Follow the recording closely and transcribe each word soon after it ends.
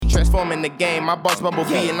transforming the game. My boss Bumble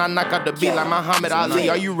B and I knock out the beat like Muhammad Ali.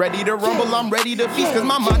 Are you ready to rumble? I'm ready to feast. Cause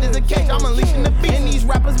my mind is a cage, I'm unleashing the beast. And these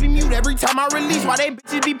rappers be mute every time I release. Why they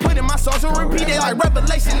bitches be putting my songs on repeat? They like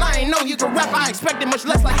revelation. I ain't know you could rap. I expected much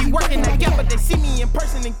less like you working that gap. But they see me in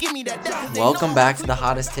person and give me that depth. Welcome back to the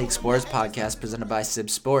Hottest Take Sports podcast presented by Sib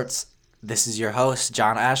Sports. This is your host,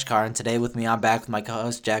 John Ashkar, and today with me, I'm back with my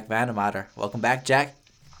co-host, Jack Vandemotter. Welcome back, Jack.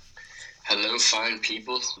 Hello, fine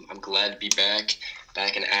people. I'm glad to be back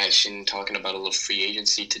in action, talking about a little free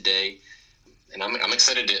agency today. And I'm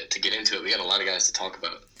excited to get into it. We got a lot of guys to talk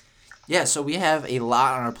about. Yeah, so we have a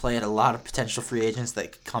lot on our plate, a lot of potential free agents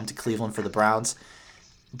that could come to Cleveland for the Browns.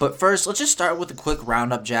 But first, let's just start with a quick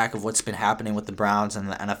roundup, Jack, of what's been happening with the Browns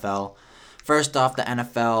and the NFL. First off, the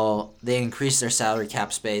NFL, they increased their salary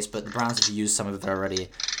cap space, but the Browns have used some of it already.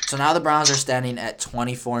 So now the Browns are standing at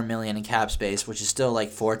 $24 million in cap space, which is still like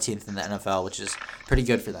 14th in the NFL, which is pretty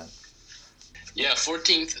good for them. Yeah,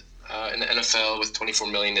 14th in the NFL with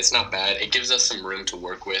 $24 million. It's not bad. It gives us some room to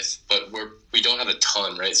work with, but we don't have a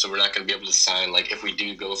ton, right? So we're not going to be able to sign. Like if we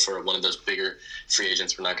do go for one of those bigger free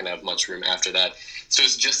agents, we're not going to have much room after that. So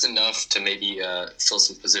it's just enough to maybe fill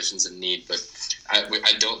some positions in need, but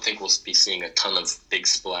I don't think we'll be seeing a ton of big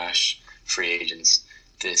splash free agents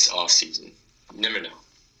this offseason. You never know.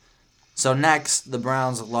 So next, the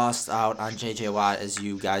Browns lost out on J.J. Watt, as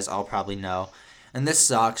you guys all probably know. And this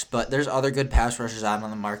sucks, but there's other good pass rushers out on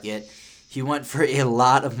the market. He went for a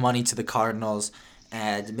lot of money to the Cardinals,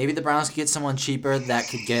 and maybe the Browns could get someone cheaper that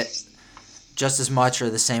could get just as much or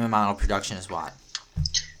the same amount of production as Watt.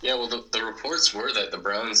 Yeah, well, the reports were that the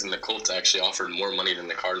Browns and the Colts actually offered more money than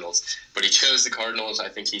the Cardinals, but he chose the Cardinals. I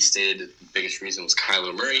think he stated the biggest reason was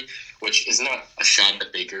Kyler Murray, which is not a shot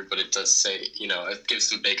at Baker, but it does say, it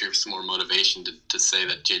gives Baker some more motivation to say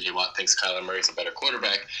that J.J. Watt thinks Kyler Murray is a better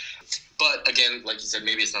quarterback. But again, like you said,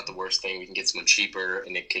 maybe it's not the worst thing. We can get someone cheaper,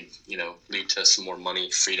 and it could, lead to some more money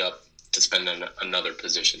freed up to spend on another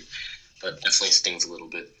position. But definitely stings a little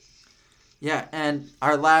bit. Yeah, and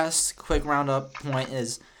our last quick roundup point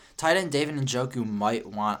is tight end David Njoku might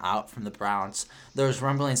want out from the Browns. There was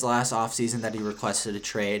rumblings last offseason that he requested a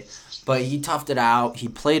trade, but he toughed it out. He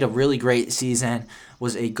played a really great season,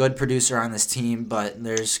 was a good producer on this team, but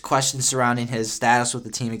there's questions surrounding his status with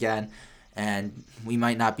the team again, and we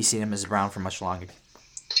might not be seeing him as a Brown for much longer.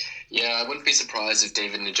 Yeah, I wouldn't be surprised if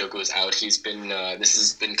David Njoku is out. He's been this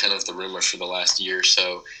has been kind of the rumor for the last year or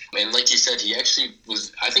so. And like you said, he actually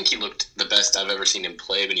was. I think he looked the best I've ever seen him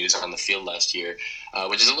play when he was on the field last year,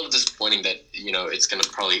 which is a little disappointing that it's going to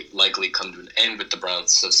probably likely come to an end with the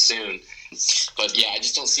Browns so soon. But yeah, I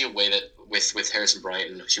just don't see a way that with Harrison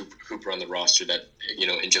Bryant and Hooper on the roster that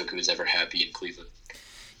Njoku is ever happy in Cleveland.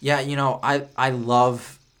 Yeah, I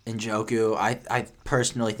love Njoku. I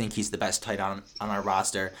personally think he's the best tight end on our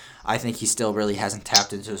roster. I think he still really hasn't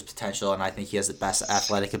tapped into his potential, and I think he has the best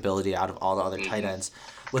athletic ability out of all the other tight ends.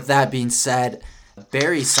 With that being said,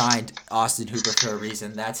 Barry signed Austin Hooper for a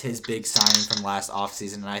reason. That's his big signing from last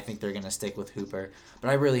offseason, and I think they're going to stick with Hooper.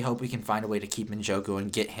 But I really hope we can find a way to keep Njoku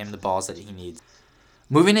and get him the balls that he needs.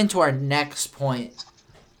 Moving into our next point,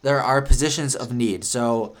 there are positions of need.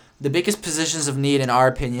 So the biggest positions of need, in our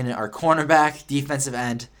opinion, are cornerback, defensive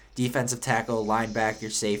end, defensive tackle,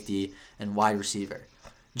 linebacker, safety, and wide receiver.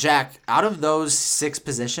 Jack, out of those 6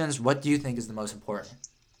 positions, what do you think is the most important?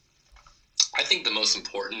 I think the most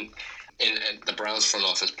important, and the Browns front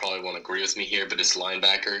office probably won't agree with me here, but it's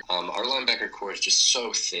linebacker. Our linebacker core is just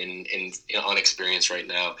so thin and inexperienced right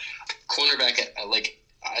now. Cornerback,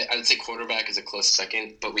 I would say quarterback is a close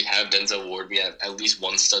second, but we have Denzel Ward. We have at least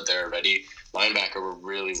one stud there already. Linebacker, we're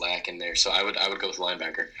really lacking there, so I would go with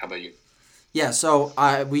linebacker. How about you? Yeah, so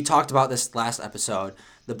we talked about this last episode.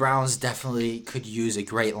 The Browns definitely could use a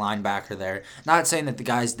great linebacker there. Not saying that the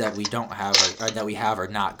guys that we don't have or that we have are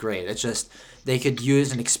not great. It's just they could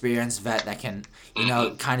use an experienced vet that can,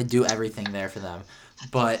 kind of do everything there for them.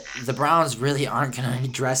 But the Browns really aren't going to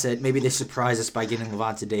address it. Maybe they surprise us by getting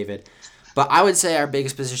Levante David. But I would say our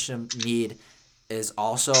biggest position of need is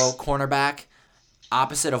also cornerback.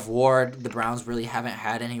 Opposite of Ward, the Browns really haven't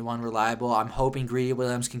had anyone reliable. I'm hoping Greedy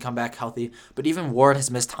Williams can come back healthy, but even Ward has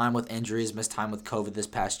missed time with injuries, missed time with COVID this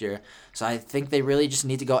past year. So I think they really just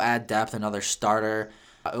need to go add depth, another starter.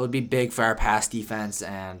 It would be big for our pass defense,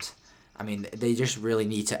 and they just really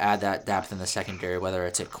need to add that depth in the secondary, whether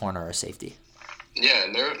it's at corner or safety. Yeah,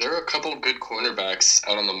 and there are a couple of good cornerbacks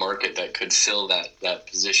out on the market that could fill that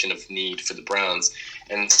position of need for the Browns.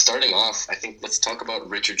 And starting off, I think let's talk about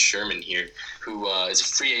Richard Sherman here, who is a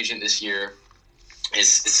free agent this year. It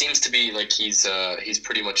seems to be like he's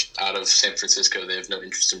pretty much out of San Francisco. They have no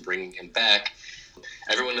interest in bringing him back.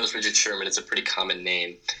 everyone knows Richard Sherman. It's a pretty common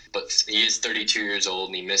name, but he is 32 years old,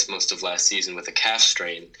 and he missed most of last season with a calf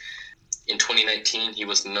strain. In 2019, he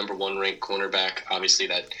was the number 1 ranked cornerback. Obviously,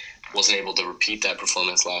 that wasn't able to repeat that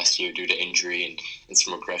performance last year due to injury and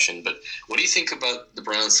some regression. But what do you think about the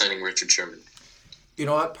Browns signing Richard Sherman? You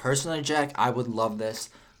know what? Personally, Jack, I would love this.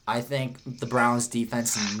 I think the Browns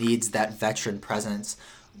defense needs that veteran presence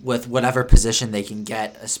with whatever position they can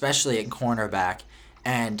get, especially at cornerback.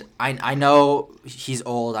 And I know he's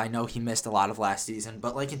old. I know he missed a lot of last season.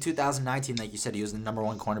 But like in 2019, like you said, he was the number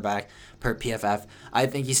 1 cornerback per PFF. I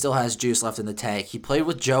think he still has juice left in the tank. He played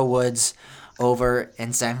with Joe Woods over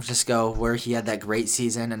in San Francisco where he had that great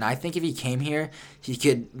season. And I think if he came here, he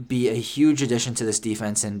could be a huge addition to this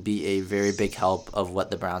defense and be a very big help of what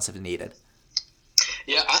the Browns have needed.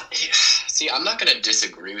 Yeah, I'm not going to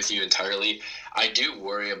disagree with you entirely. I do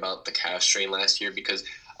worry about the calf strain last year because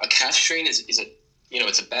a calf strain is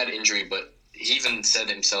it's a bad injury, but he even said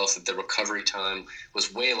himself that the recovery time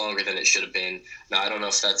was way longer than it should have been. Now, I don't know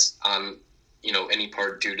if that's on, any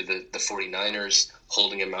part due to the 49ers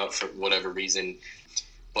holding him out for whatever reason.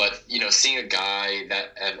 But, seeing a guy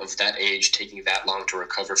of that age taking that long to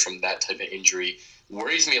recover from that type of injury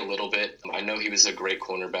worries me a little bit. I know he was a great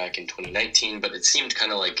cornerback in 2019, but it seemed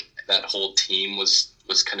kind of like that whole team was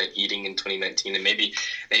kind of eating in 2019, and maybe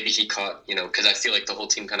he caught, because I feel like the whole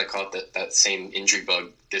team kind of caught that same injury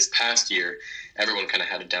bug this past year. Everyone kind of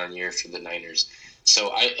had a down year for the Niners.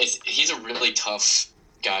 So he's a really tough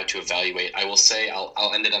guy to evaluate. I will say,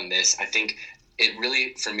 I'll end it on this. I think it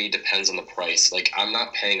really, for me, depends on the price. Like, I'm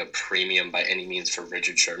not paying a premium by any means for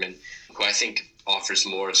Richard Sherman, who I think offers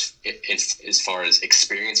more as far as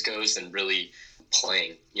experience goes than really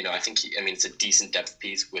playing. I think it's a decent depth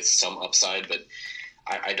piece with some upside, but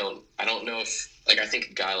I don't know if, I think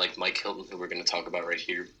a guy like Mike Hilton, who we're going to talk about right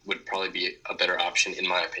here, would probably be a better option in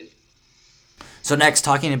my opinion. So next,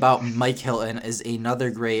 talking about Mike Hilton is another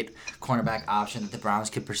great cornerback option that the Browns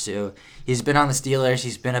could pursue. He's been on the Steelers.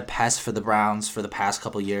 He's been a pest for the Browns for the past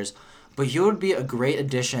couple years. But he would be a great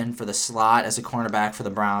addition for the slot as a cornerback for the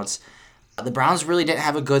Browns. The Browns really didn't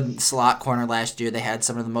have a good slot corner last year. They had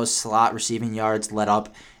some of the most slot receiving yards let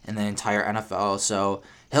up in the entire NFL. So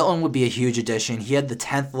Hilton would be a huge addition. He had the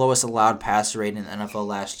 10th lowest allowed passer rate in the NFL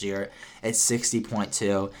last year at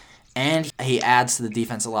 60.2. And he adds to the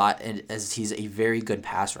defense a lot as he's a very good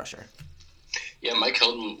pass rusher. Yeah, Mike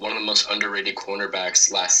Hilton, one of the most underrated cornerbacks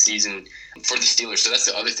last season for the Steelers. So that's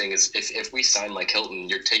the other thing is if we sign Mike Hilton,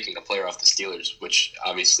 you're taking a player off the Steelers, which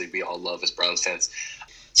obviously we all love as Browns fans.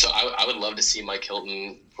 So I would love to see Mike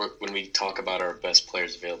Hilton. When we talk about our best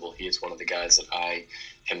players available, he is one of the guys that I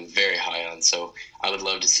am very high on. So I would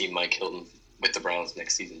love to see Mike Hilton with the Browns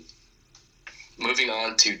next season. Moving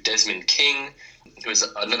on to Desmond King, who is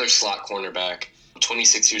another slot cornerback,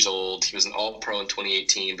 26 years old. He was an All-Pro in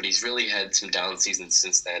 2018, but he's really had some down seasons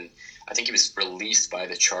since then. I think he was released by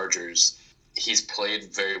the Chargers. He's played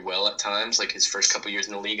very well at times, like his first couple years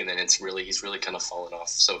in the league, and then he's really kind of fallen off.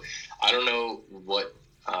 So I don't know what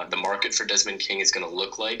the market for Desmond King is going to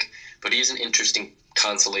look like, but he's an interesting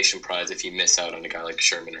consolation prize if you miss out on a guy like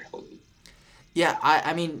Sherman or Hilton. Yeah,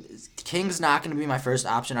 I mean, King's not going to be my first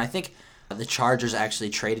option. I think the Chargers actually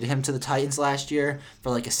traded him to the Titans last year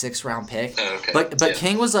for like a 6th-round pick. Oh, okay. But yeah.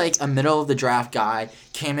 King was like a middle-of-the-draft guy,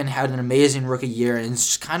 came in, had an amazing rookie year, and it's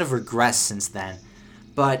just kind of regressed since then.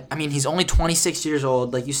 But, I mean, he's only 26 years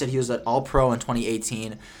old. Like you said, he was an All-Pro in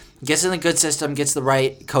 2018. Gets in a good system, gets the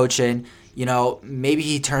right coaching. Maybe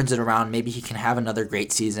he turns it around. Maybe he can have another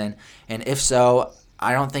great season. And if so,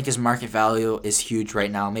 I don't think his market value is huge right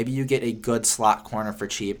now. Maybe you get a good slot corner for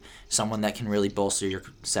cheap, someone that can really bolster your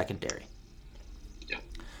secondary.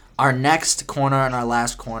 Our next corner and our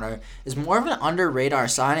last corner is more of an under-radar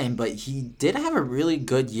signing, but he did have a really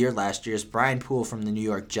good year last year. It's Brian Poole from the New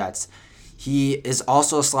York Jets. He is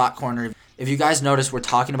also a slot corner. If you guys notice, we're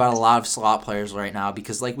talking about a lot of slot players right now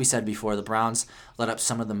because, like we said before, the Browns let up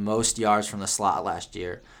some of the most yards from the slot last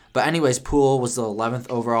year. But anyways, Poole was the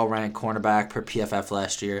 11th overall ranked cornerback per PFF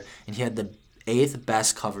last year, and he had the 8th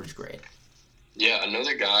best coverage grade. Yeah,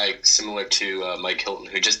 another guy similar to Mike Hilton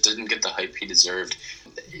who just didn't get the hype he deserved.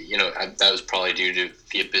 That was probably due to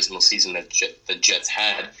the abysmal season that the Jets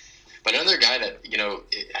had. But another guy that,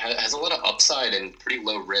 has a lot of upside and pretty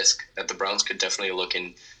low risk that the Browns could definitely look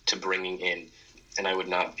into bringing in. And I would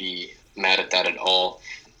not be mad at that at all.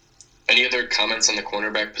 Any other comments on the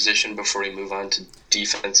cornerback position before we move on to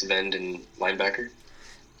defensive end and linebacker?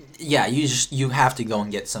 Yeah, you have to go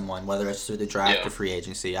and get someone, whether it's through the draft or free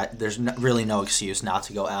agency. There's really no excuse not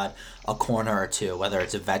to go add a corner or two, whether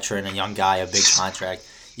it's a veteran, a young guy, a big contract.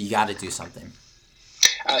 You got to do something.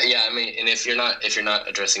 Yeah, I mean, and if you're not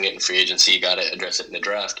addressing it in free agency, you got to address it in the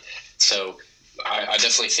draft. So I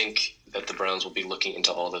definitely think that the Browns will be looking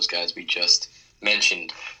into all those guys we just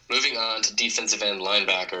mentioned. Moving on to defensive end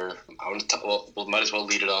linebacker, I want to we might as well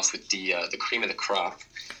lead it off with the cream of the crop,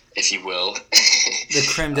 if you will. The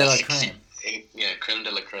creme de la creme. Yeah, creme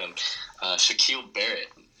de la creme. Shaquille Barrett,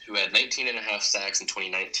 who had 19 and a half sacks in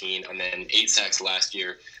 2019 and then 8 sacks last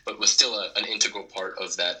year, but was still an integral part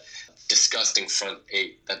of that disgusting front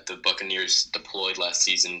 8 that the Buccaneers deployed last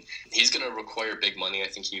season. He's going to require big money. I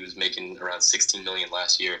think he was making around $16 million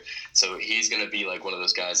last year. So he's going to be like one of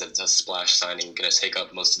those guys that's a splash signing, going to take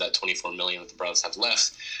up most of that $24 million that the Browns have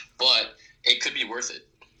left. But it could be worth it.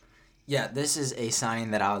 Yeah, this is a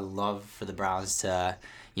signing that I would love for the Browns to,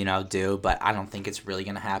 do, but I don't think it's really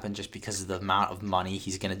going to happen just because of the amount of money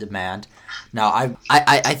he's going to demand. Now,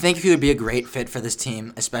 I think he would be a great fit for this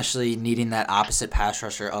team, especially needing that opposite pass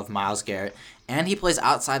rusher of Myles Garrett. And he plays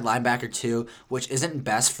outside linebacker too, which isn't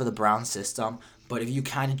best for the Browns system, but if you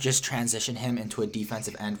kind of just transition him into a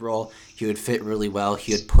defensive end role, he would fit really well.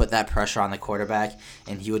 He would put that pressure on the quarterback,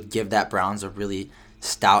 and he would give that Browns a really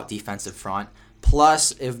stout defensive front.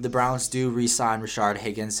 Plus, if the Browns do re-sign Rashard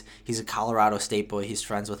Higgins, he's a Colorado State boy. He's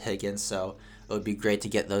friends with Higgins, so it would be great to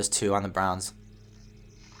get those two on the Browns.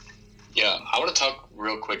 Yeah, I want to talk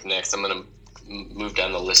real quick next. I'm going to move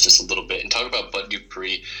down the list just a little bit and talk about Bud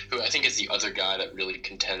Dupree, who I think is the other guy that really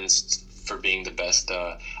contends for being the best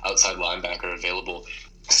outside linebacker available.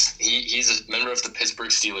 He's a member of the Pittsburgh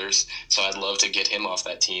Steelers, so I'd love to get him off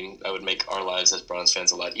that team. That would make our lives as Browns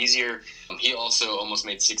fans a lot easier. He also almost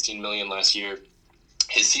made $16 million last year.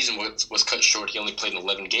 His season was cut short. He only played in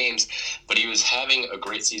 11 games, but he was having a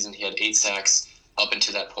great season. He had 8 sacks up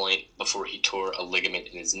until that point before he tore a ligament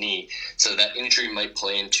in his knee. So that injury might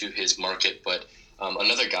play into his market, but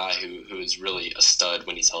another guy who is really a stud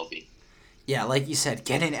when he's healthy. Yeah, like you said,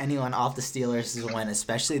 getting anyone off the Steelers is a win,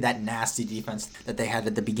 especially that nasty defense that they had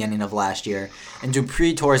at the beginning of last year. And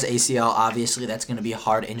Dupree tore his ACL. Obviously, that's going to be a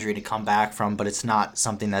hard injury to come back from, but it's not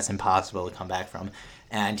something that's impossible to come back from.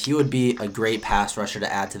 And he would be a great pass rusher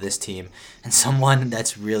to add to this team and someone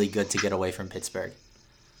that's really good to get away from Pittsburgh.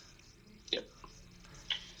 Yep.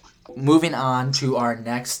 Moving on to our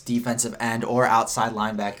next defensive end or outside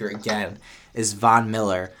linebacker again is Von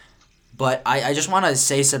Miller. But I just want to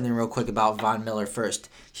say something real quick about Von Miller first.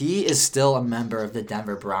 He is still a member of the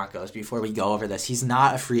Denver Broncos before we go over this. He's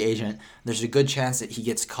not a free agent. There's a good chance that he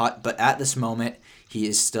gets cut, but at this moment, he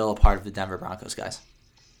is still a part of the Denver Broncos, guys.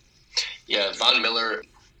 Yeah, Von Miller,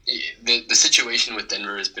 the situation with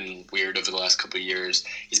Denver has been weird over the last couple of years.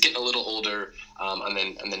 He's getting a little older, and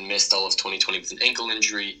then missed all of 2020 with an ankle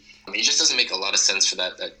injury. He just doesn't make a lot of sense for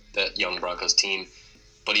that young Broncos team.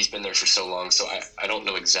 But he's been there for so long, so I don't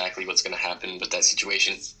know exactly what's going to happen with that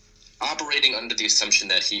situation. Operating under the assumption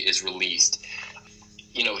that he is released,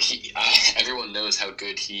 everyone knows how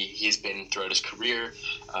good he's been throughout his career,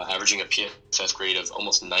 averaging a PFF grade of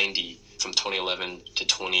almost 90 from 2011 to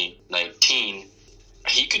 2019.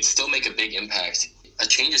 He could still make a big impact. A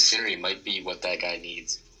change of scenery might be what that guy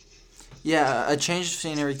needs. Yeah, a change of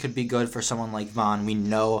scenery could be good for someone like Von. We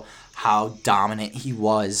know how dominant he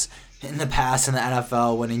was in the past in the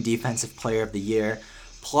NFL, winning Defensive Player of the Year.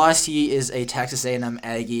 Plus, he is a Texas A&M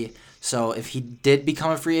Aggie, so if he did become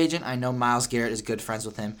a free agent, I know Myles Garrett is good friends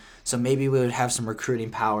with him, so maybe we would have some recruiting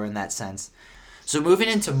power in that sense. So moving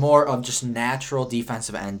into more of just natural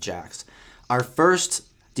defensive end jacks. Our first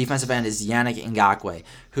defensive end is Yannick Ngakoue,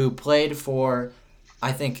 who played for,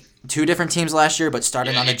 I think, 2 different teams last year, but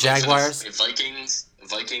started on the Jaguars.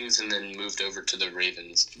 Vikings and then moved over to the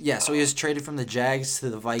Ravens. Yeah, so he was traded from the Jags to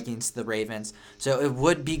the Vikings to the Ravens. So it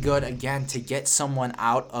would be good, again, to get someone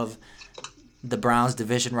out of the Browns'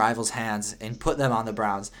 division rivals' hands and put them on the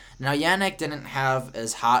Browns. Now, Yannick didn't have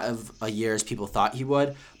as hot of a year as people thought he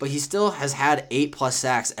would, but he still has had 8+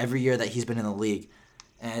 sacks every year that he's been in the league.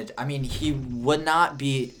 And, I mean, he would not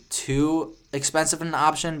be too expensive an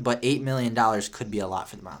option, but $8 million could be a lot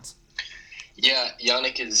for the Browns. Yeah,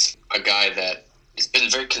 Yannick is a guy that he's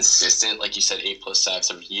been very consistent, like you said, 8+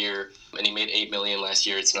 sacks every year, and he made $8 million last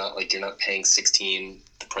year. It's not like you're not paying 16,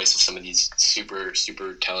 the price of some of these super,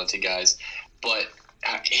 super talented guys. But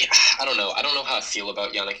I don't know. I don't know how I feel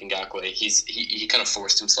about Yannick Ngakoue. He kind of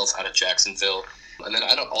forced himself out of Jacksonville, and then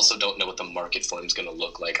I don't know what the market for him is going to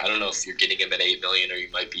look like. I don't know if you're getting him at $8 million or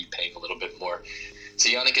you might be paying a little bit more. So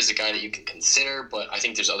Yannick is a guy that you can consider, but I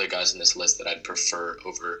think there's other guys in this list that I'd prefer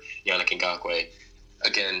over Yannick Ngakoue.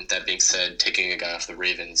 Again, that being said, taking a guy off the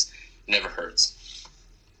Ravens never hurts.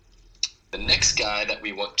 The next guy that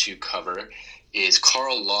we want to cover is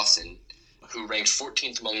Carl Lawson, who ranked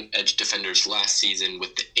 14th among edge defenders last season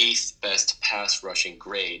with the 8th best pass rushing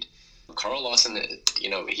grade. Carl Lawson,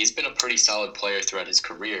 he's been a pretty solid player throughout his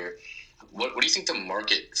career. What do you think the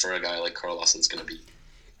market for a guy like Carl Lawson is going to be?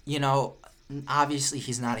 Obviously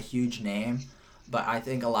he's not a huge name, but I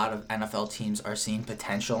think a lot of NFL teams are seeing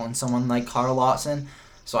potential in someone like Carl Lawson.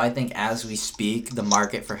 So I think as we speak, the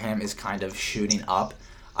market for him is kind of shooting up.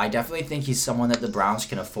 I definitely think he's someone that the Browns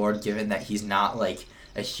can afford, given that he's not like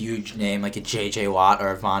a huge name like a J.J. Watt or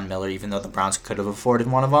a Von Miller, even though the Browns could have afforded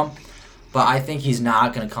one of them. But I think he's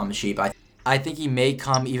not going to come cheap. I think he may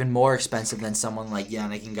come even more expensive than someone like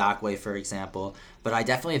Yannick Ngakoue, for example. But I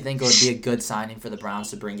definitely think it would be a good signing for the Browns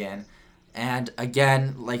to bring in. And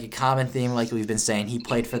again, like a common theme, like we've been saying, he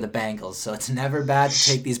played for the Bengals. So it's never bad to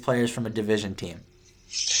take these players from a division team.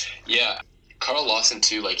 Yeah. Carl Lawson,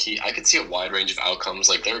 too, I could see a wide range of outcomes.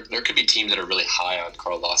 Like, there could be teams that are really high on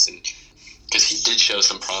Carl Lawson because he did show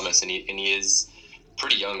some promise, and he is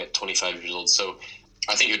pretty young at 25 years old. So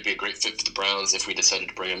I think it would be a great fit for the Browns if we decided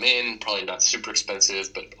to bring him in. Probably not super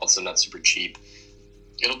expensive, but also not super cheap.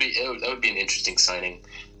 That would be an interesting signing.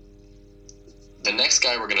 The next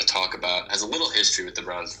guy we're going to talk about has a little history with the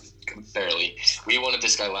Browns, barely. We wanted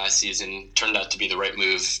this guy last season. Turned out to be the right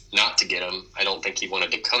move not to get him. I don't think he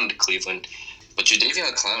wanted to come to Cleveland. But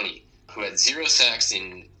Jadeveon Clowney, who had 0 sacks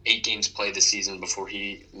in 8 games played this season before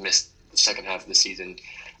he missed the second half of the season,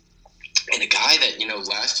 and a guy that,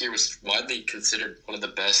 last year was widely considered one of the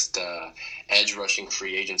best edge rushing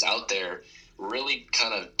free agents out there, really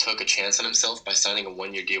kind of took a chance on himself by signing a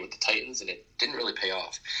 1-year deal with the Titans, and it didn't really pay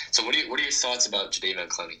off. So what are your thoughts about Jadeveon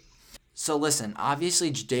Clowney? So listen,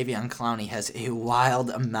 obviously Jadeveon Clowney has a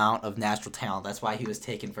wild amount of natural talent. That's why he was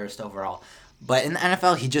taken first overall. But in the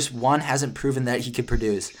NFL, he just, 1, hasn't proven that he could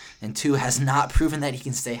produce, and 2, has not proven that he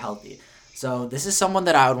can stay healthy. So this is someone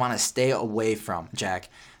that I would want to stay away from, Jack.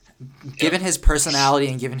 Given his personality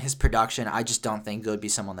and given his production, I just don't think it would be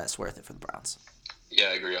someone that's worth it for the Browns. Yeah,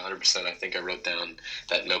 I agree 100%. I think I wrote down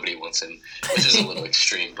that nobody wants him, which is a little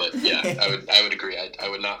extreme. But yeah, I would agree. I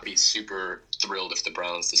would not be super thrilled if the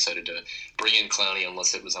Browns decided to bring in Clowney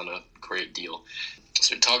unless it was on a great deal.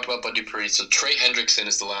 So we talked about Bud Dupree. So Trey Hendrickson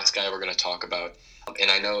is the last guy we're going to talk about. And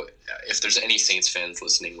I know if there's any Saints fans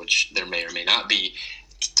listening, which there may or may not be,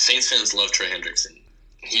 Saints fans love Trey Hendrickson.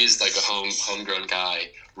 He is like a homegrown guy,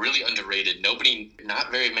 really underrated.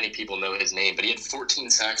 Not very many people know his name, but he had 14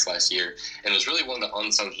 sacks last year and was really one of the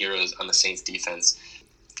unsung heroes on the Saints defense.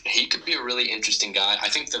 He could be a really interesting guy. I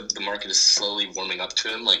think the market is slowly warming up to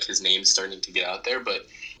him, like his name's starting to get out there, but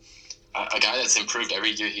a guy that's improved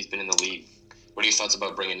every year he's been in the league. What are your thoughts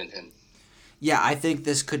about bringing in him? Yeah, I think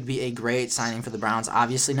this could be a great signing for the Browns.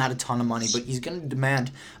 Obviously not a ton of money, but he's going to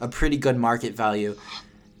demand a pretty good market value.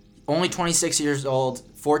 Only 26 years old,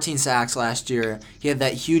 14 sacks last year. He had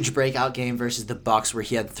that huge breakout game versus the Bucs where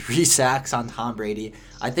he had 3 sacks on Tom Brady.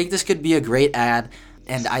 I think this could be a great ad,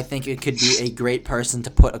 and I think it could be a great person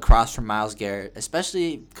to put across from Myles Garrett,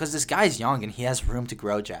 especially because this guy's young and he has room to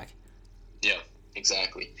grow, Jack. Yeah,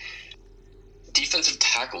 exactly. Defensive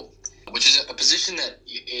tackle, which is a position that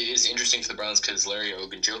is interesting for the Browns because Larry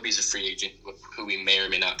Ogunjobi is a free agent who we may or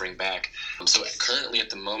may not bring back. So currently at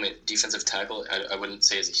the moment, defensive tackle, I wouldn't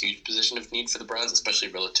say is a huge position of need for the Browns, especially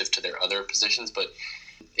relative to their other positions, but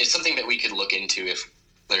it's something that we could look into if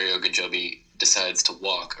Larry Ogunjobi decides to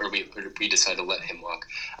walk or we decide to let him walk.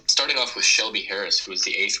 Starting off with Shelby Harris, who was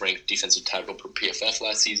the 8th ranked defensive tackle per PFF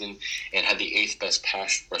last season and had the 8th best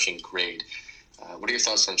pass rushing grade. What are your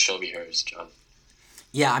thoughts on Shelby Harris, John?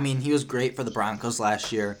 Yeah, I mean, he was great for the Broncos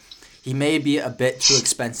last year. He may be a bit too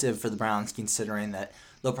expensive for the Browns considering that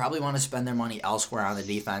they'll probably want to spend their money elsewhere on the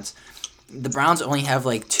defense. The Browns only have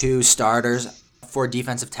 2 starters for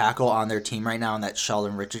defensive tackle on their team right now, and that's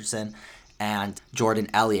Sheldon Richardson and Jordan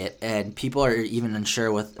Elliott. And people are even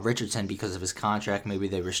unsure with Richardson because of his contract. Maybe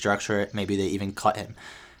they restructure it. Maybe they even cut him.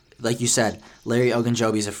 Like you said, Larry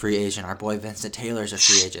Ogunjobi is a free agent. Our boy Vincent Taylor is a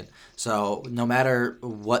free agent. So no matter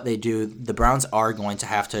what they do, the Browns are going to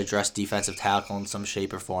have to address defensive tackle in some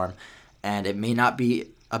shape or form. And it may not be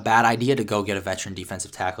a bad idea to go get a veteran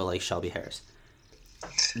defensive tackle like Shelby Harris.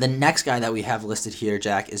 The next guy that we have listed here,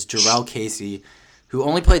 Jack, is Jurrell Casey, who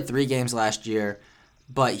only played 3 games last year.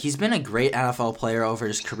 But he's been a great NFL player over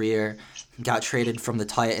his career. Got traded from the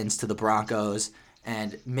Titans to the Broncos.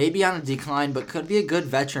 And maybe on a decline, but could be a good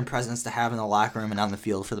veteran presence to have in the locker room and on the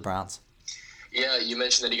field for the Browns. Yeah, you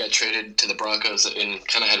mentioned that he got traded to the Broncos and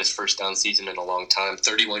kind of had his first down season in a long time.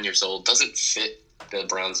 31 years old, doesn't fit the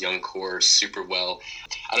Browns' young core super well.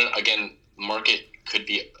 Again, market could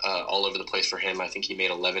be all over the place for him. I think he made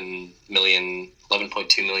 11.2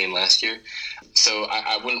 million last year. So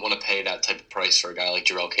I wouldn't want to pay that type of price for a guy like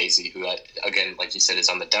Jurrell Casey, who, again, like you said, is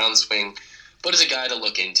on the downswing, but is a guy to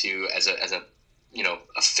look into as a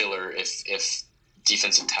filler if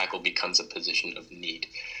defensive tackle becomes a position of need.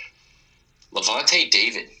 Lavonte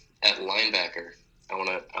David at linebacker. I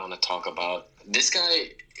want to talk about this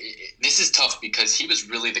guy. This is tough because he was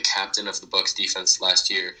really the captain of the Bucs defense last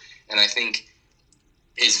year, and I think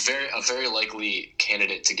is a very likely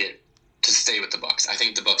candidate to stay with the Bucs. I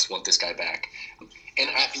think the Bucs want this guy back. And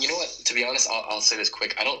you know what? To be honest, I'll say this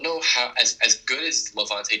quick. I don't know how, as good as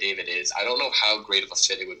Lavonte David is, I don't know how great of a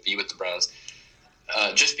fit it would be with the Browns.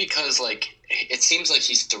 Just because, like, it seems like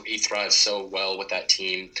he thrives so well with that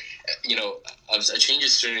team. A change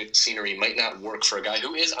of scenery might not work for a guy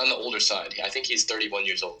who is on the older side. I think he's 31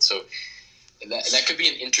 years old, so that could be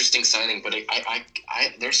an interesting signing. But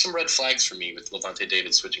there's some red flags for me with Lavonte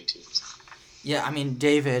David switching teams. Yeah, I mean,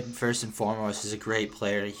 David, first and foremost, is a great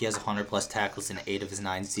player. He has 100-plus tackles in 8 of his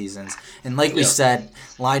 9 seasons. And like we said,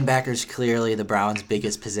 linebacker's clearly the Browns'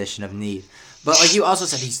 biggest position of need. But like you also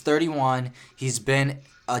said, he's 31. He's been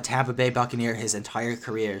a Tampa Bay Buccaneer his entire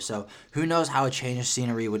career. So who knows how a change of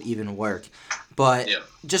scenery would even work. But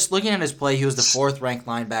just looking at his play, he was the 4th-ranked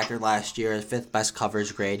linebacker last year, 5th best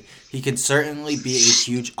coverage grade. He can certainly be a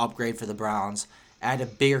huge upgrade for the Browns at a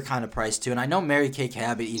bigger kind of price, too. And I know Mary Kay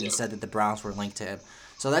Cabot even said that the Browns were linked to him.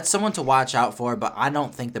 So that's someone to watch out for, but I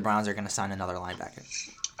don't think the Browns are going to sign another linebacker.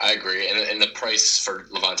 I agree, and the price for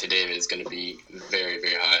Lavonte David is going to be very,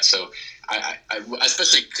 very high. So I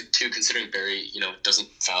especially too, considering Barry, doesn't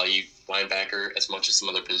value linebacker as much as some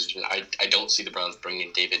other positions. I don't see the Browns bringing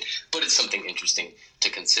in David, but it's something interesting to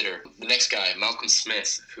consider. The next guy, Malcolm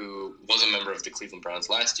Smith, who was a member of the Cleveland Browns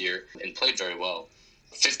last year and played very well.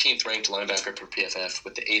 15th ranked linebacker per PFF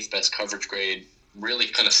with the 8th best coverage grade, really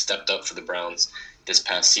kind of stepped up for the Browns this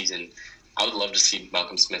past season. I would love to see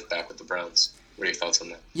Malcolm Smith back with the Browns. What are your thoughts on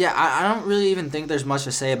that? Yeah, I don't really even think there's much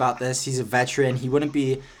to say about this. He's a veteran. He wouldn't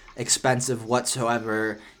be expensive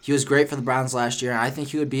whatsoever. He was great for the Browns last year, and I think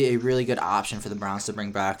he would be a really good option for the Browns to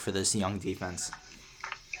bring back for this young defense.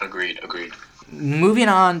 Agreed. Moving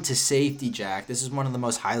on to safety, Jack. This is one of the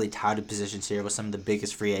most highly touted positions here with some of the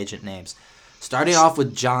biggest free agent names. Starting off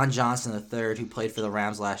with John Johnson III, who played for the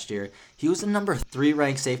Rams last year. He was the number 3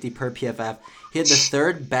 ranked safety per PFF. He had the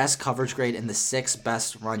 3rd best coverage grade and the 6th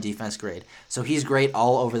best run defense grade. So he's great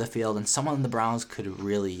all over the field and someone the Browns could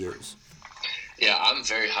really use. Yeah, I'm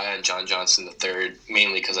very high on John Johnson III,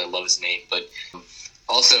 mainly because I love his name. But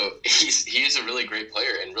also, he is a really great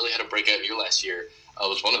player and really had a breakout year last year.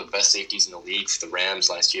 Was one of the best safeties in the league for the Rams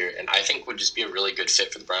last year, and I think would just be a really good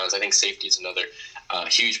fit for the Browns. I think safety is another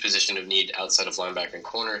huge position of need outside of linebacker and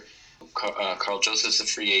corner. Carl Joseph's a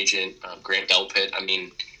free agent. Grant Delpit, I mean,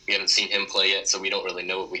 we haven't seen him play yet, so we don't really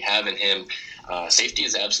know what we have in him. Safety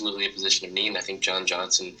is absolutely a position of need, and I think John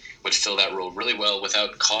Johnson would fill that role really well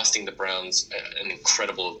without costing the Browns an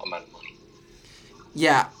incredible amount of money.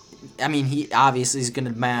 Yeah, I mean, he obviously is going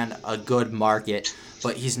to demand a good market,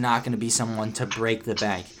 but he's not going to be someone to break the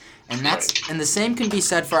bank. And the same can be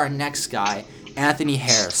said for our next guy, Anthony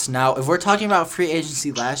Harris. Now, if we're talking about free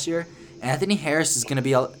agency last year, Anthony Harris is going to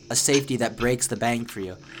be a safety that breaks the bank for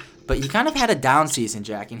you. But he kind of had a down season,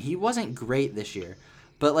 Jack, and he wasn't great this year.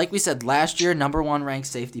 But like we said, last year, number 1 ranked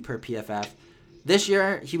safety per PFF. This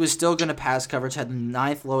year, he was still going to pass coverage, had the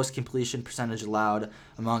 9th lowest completion percentage allowed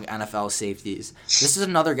among NFL safeties. This is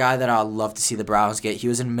another guy that I'd love to see the Browns get. He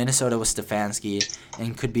was in Minnesota with Stefanski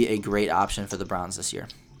and could be a great option for the Browns this year.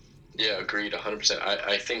 Yeah, agreed, 100%.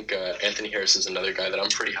 I think Anthony Harris is another guy that I'm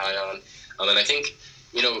pretty high on. And I think,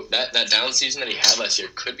 that down season that he had last year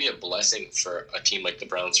could be a blessing for a team like the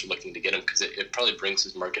Browns for looking to get him because it probably brings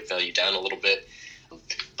his market value down a little bit.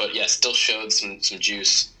 But, yeah, still showed some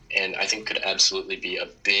juice, and I think could absolutely be a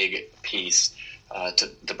big piece to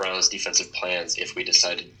the Browns' defensive plans if we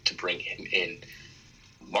decided to bring him in.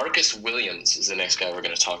 Marcus Williams is the next guy we're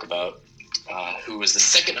going to talk about, who was the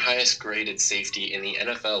 2nd highest graded safety in the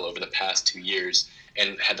NFL over the past 2 years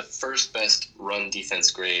and had the 1st best run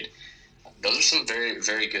defense grade. Those are some very,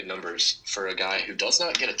 very good numbers for a guy who does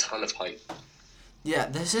not get a ton of hype. Yeah,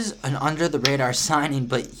 this is an under-the-radar signing,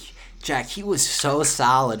 but Jack, he was so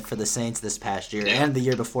solid for the Saints this past year and the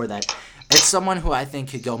year before that. It's someone who I think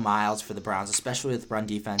could go miles for the Browns, especially with run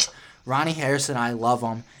defense. Ronnie Harrison, I love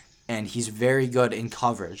him, and he's very good in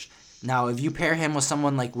coverage. Now, if you pair him with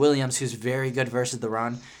someone like Williams, who's very good versus the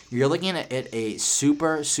run, you're looking at a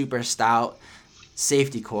super, super stout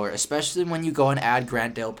safety core, especially when you go and add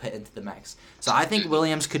Grant Delpit into the mix. So I think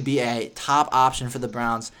Williams could be a top option for the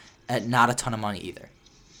Browns at not a ton of money either.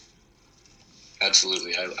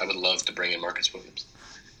 Absolutely. I would love to bring in Marcus Williams.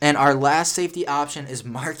 And our last safety option is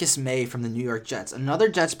Marcus May from the New York Jets. Another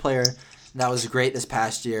Jets player that was great this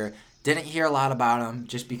past year. Didn't hear a lot about him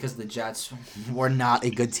just because the Jets were not a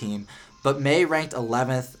good team. But May ranked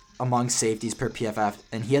 11th among safeties per PFF,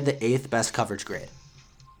 and he had the 8th best coverage grade.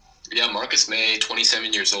 Yeah, Marcus May,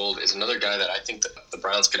 27 years old, is another guy that I think the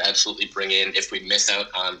Browns could absolutely bring in if we miss out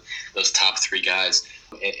on those top three guys.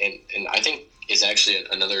 And I think is actually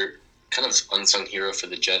another kind of unsung hero for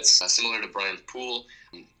the Jets, similar to Brian Poole.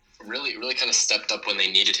 Really kind of stepped up when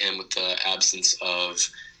they needed him with the absence of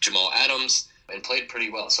Jamal Adams and played pretty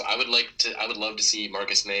well. So I would love to see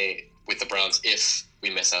Marcus May with the Browns if we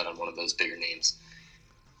miss out on one of those bigger names.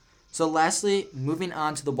 So lastly, moving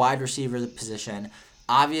on to the wide receiver position.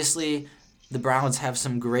 Obviously, the Browns have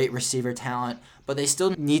some great receiver talent, but they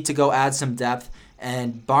still need to go add some depth.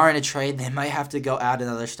 And barring a trade, they might have to go add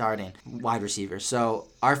another starting wide receiver. So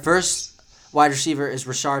our first wide receiver is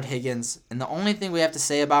Rashard Higgins. And the only thing we have to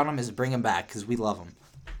say about him is bring him back because we love him.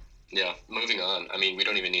 Yeah, moving on. I mean, we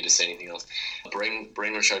don't even need to say anything else. Bring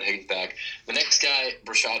Rashard Higgins back. The next guy,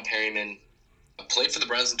 Brashad Perryman, played for the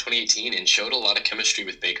Browns in 2018 and showed a lot of chemistry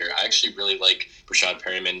with Baker. I actually really like Brashad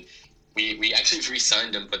Perryman. We actually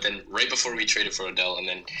re-signed him, but then right before we traded for Odell, and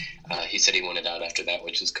then he said he wanted out after that,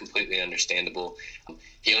 which is completely understandable.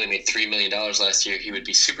 He only made $3 million last year. He would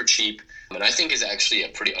be super cheap, and I think is actually a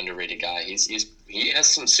pretty underrated guy. He has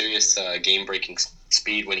some serious game-breaking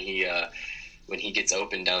speed when he gets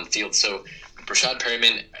open downfield. So Brashad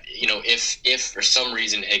Perryman, if for some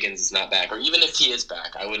reason Higgins is not back, or even if he is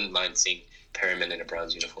back, I wouldn't mind seeing Perryman in a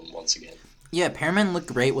Browns uniform once again. Yeah, Perriman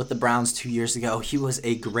looked great with the Browns 2 years ago. He was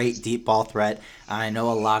a great deep ball threat. I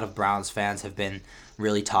know a lot of Browns fans have been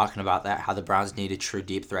really talking about that, how the Browns need a true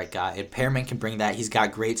deep threat guy. And Perriman can bring that. He's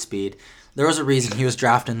got great speed. There was a reason he was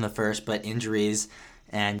drafted in the first, but injuries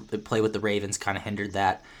and the play with the Ravens kind of hindered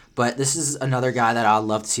that. But this is another guy that I'd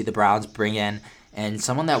love to see the Browns bring in, and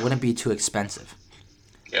someone that wouldn't be too expensive.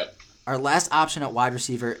 Yeah. Our last option at wide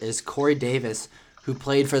receiver is Corey Davis, who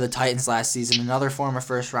played for the Titans last season, another former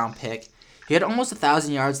first-round pick. He had almost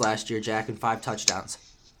 1,000 yards last year, Jack, and 5 touchdowns.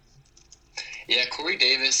 Yeah, Corey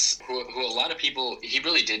Davis, who a lot of people, he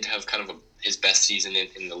really did have kind of his best season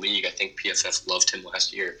in the league. I think PFF loved him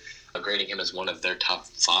last year, grading him as one of their top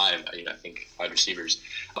 5, I think, wide receivers.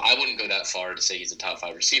 I wouldn't go that far to say he's a top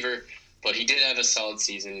 5 receiver, but he did have a solid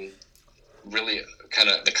season, really kind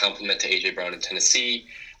of the compliment to A.J. Brown in Tennessee,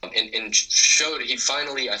 and showed he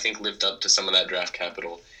finally, I think, lived up to some of that draft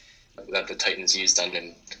capital that the Titans used on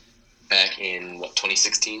him back in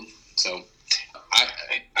 2016. So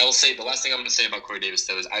I will say the last thing I'm going to say about Corey Davis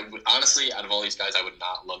though is I would honestly, out of all these guys, I would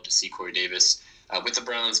not love to see Corey Davis with the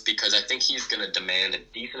Browns because I think he's going to demand a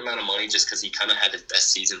decent amount of money just because he kind of had his best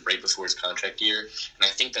season right before his contract year, and I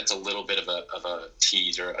think that's a little bit of a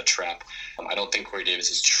tease or a trap. I don't think Corey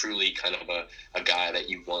Davis is truly kind of a guy that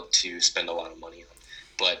you want to spend a lot of money on,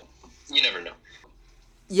 but you never know.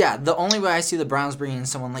 Yeah, the only way I see the Browns bringing in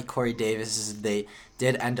someone like Corey Davis is if they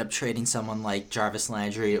did end up trading someone like Jarvis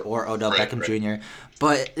Landry or Odell Beckham Jr.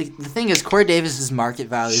 But the thing is, Corey Davis's market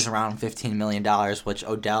value is around $15 million, which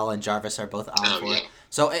Odell and Jarvis are both on for. Yeah.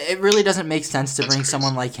 So it really doesn't make sense to bring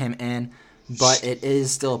someone like him in, but it is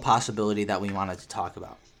still a possibility that we wanted to talk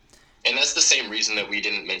about. And that's the same reason that we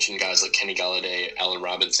didn't mention guys like Kenny Galladay, Allen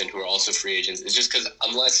Robinson, who are also free agents. It's just because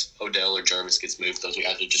unless Odell or Jarvis gets moved, those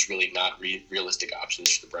guys are just really not realistic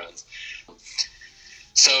options for the Browns.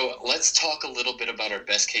 So let's talk a little bit about our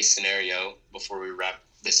best case scenario before we wrap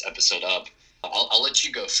this episode up. I'll let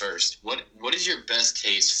you go first. What is your best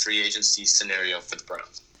case free agency scenario for the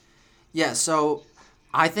Browns? Yeah, so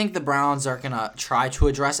I think the Browns are going to try to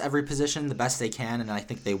address every position the best they can, and I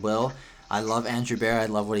think they will. I love Andrew Bear. I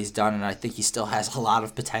love what he's done, and I think he still has a lot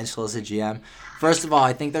of potential as a GM. First of all,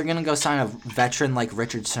 I think they're going to go sign a veteran like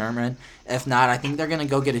Richard Sherman. If not, I think they're going to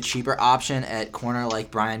go get a cheaper option at corner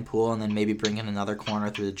like Brian Poole and then maybe bring in another corner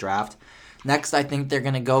through the draft. Next, I think they're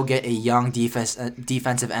going to go get a young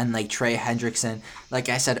defensive end like Trey Hendrickson. Like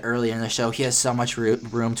I said earlier in the show, he has so much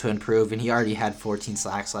room to improve, and he already had 14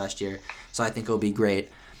 sacks last year, so I think it'll be great.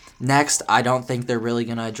 Next, I don't think they're really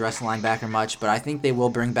going to address linebacker much, but I think they will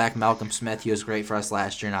bring back Malcolm Smith. He was great for us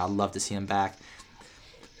last year, and I'd love to see him back.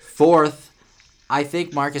 Fourth, I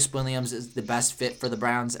think Marcus Williams is the best fit for the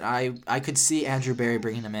Browns, and I could see Andrew Berry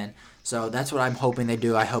bringing him in. So that's what I'm hoping they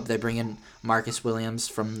do. I hope they bring in Marcus Williams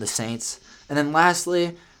from the Saints. And then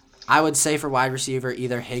lastly, I would say for wide receiver,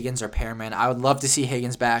 either Higgins or Perriman. I would love to see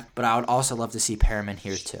Higgins back, but I would also love to see Perriman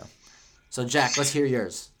here too. So, Jack, let's hear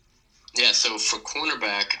yours. Yeah, so for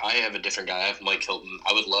cornerback, I have a different guy. I have Mike Hilton.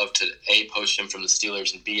 I would love to, A, poach him from the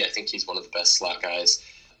Steelers, and B, I think he's one of the best slot guys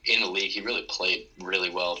in the league. He really played really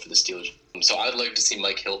well for the Steelers. So I'd like to see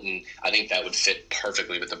Mike Hilton. I think that would fit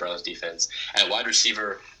perfectly with the Browns defense. At wide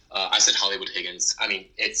receiver, I said Hollywood Higgins. I mean,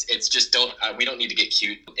 it's just we don't need to get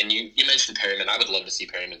cute. And you mentioned Perryman. I would love to see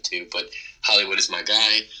Perryman too, but Hollywood is my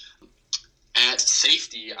guy. At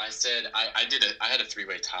safety, I said I had a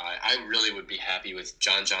three-way tie. I really would be happy with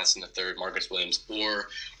John Johnson III, Marcus Williams, or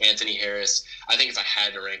Anthony Harris. I think if I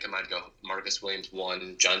had to rank them, I'd go Marcus Williams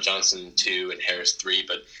 1, John Johnson 2, and Harris 3.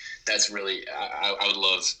 But that's really I would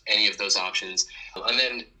love any of those options. And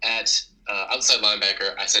then at outside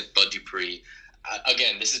linebacker, I said Bud Dupree.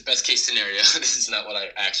 Again, this is best case scenario. This is not what I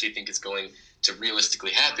actually think is going to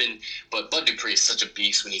realistically happen. But Bud Dupree is such a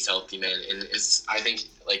beast when he's healthy, man. And I think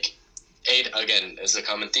again, as a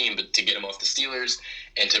common theme, but to get him off the Steelers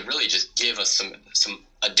and to really just give us some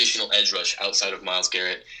additional edge rush outside of Myles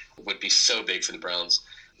Garrett would be so big for the Browns.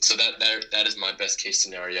 So that is my best case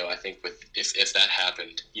scenario. I think if that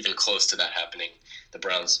happened, even close to that happening, the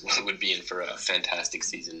Browns would be in for a fantastic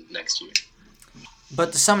season next year.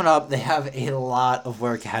 But to sum it up, they have a lot of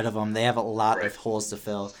work ahead of them. They have a lot of holes to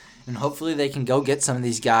fill. And hopefully they can go get some of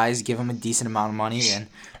these guys, give them a decent amount of money, and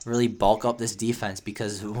really bulk up this defense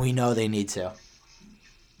because we know they need to.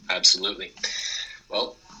 Absolutely.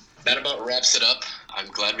 Well, that about wraps it up. I'm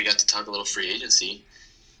glad we got to talk a little free agency.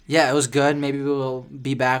 Yeah, it was good. Maybe we'll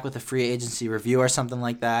be back with a free agency review or something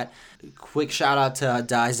like that. Quick shout out to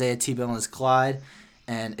Isaiah T. Billings Clyde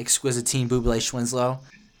and Exquisite Team Buble Schwinslow.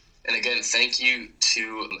 And again, thank you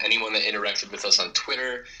to anyone that interacted with us on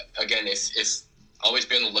Twitter. Again, if always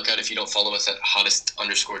be on the lookout if you don't follow us at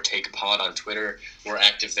hottest_take_pod on Twitter. We're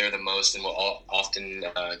active there the most, and we'll often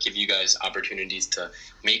give you guys opportunities to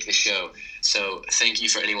make the show. So thank you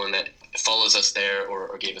for anyone that follows us there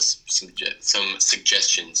or gave us some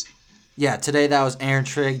suggestions. Yeah, today that was Aaron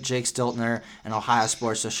Trigg, Jake Stiltner, and Ohio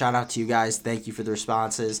Sports. So shout out to you guys. Thank you for the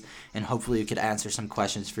responses, and hopefully we could answer some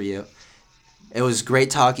questions for you. It was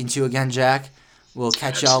great talking to you again, Jack. We'll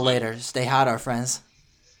catch y'all later. Stay hot, our friends.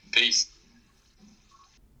 Peace.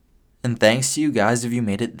 And thanks to you guys if you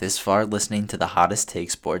made it this far listening to the Hottest Take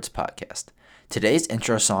Sports podcast. Today's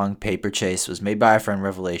intro song, Paper Chase, was made by our friend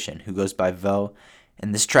Revelation, who goes by Vo,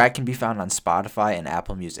 and this track can be found on Spotify and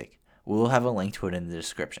Apple Music. We will have a link to it in the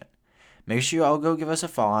description. Make sure you all go give us a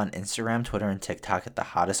follow on Instagram, Twitter, and TikTok at the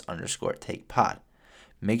hottest_take_pod.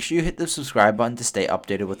 Make sure you hit the subscribe button to stay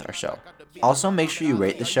updated with our show. Also, make sure you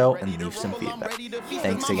rate the show and leave some feedback.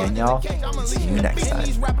 Thanks again, y'all, and see you next time.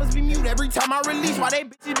 These rappers be mute every time I release. Why they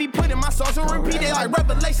bitches be putting my songs on repeat it like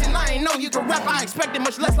Revelation. I ain't know you could rap. I expected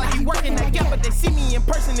much less like you working that gap. But they see me in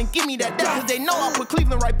person and give me that death. Cause they know I put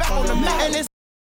Cleveland right back on the map. And it's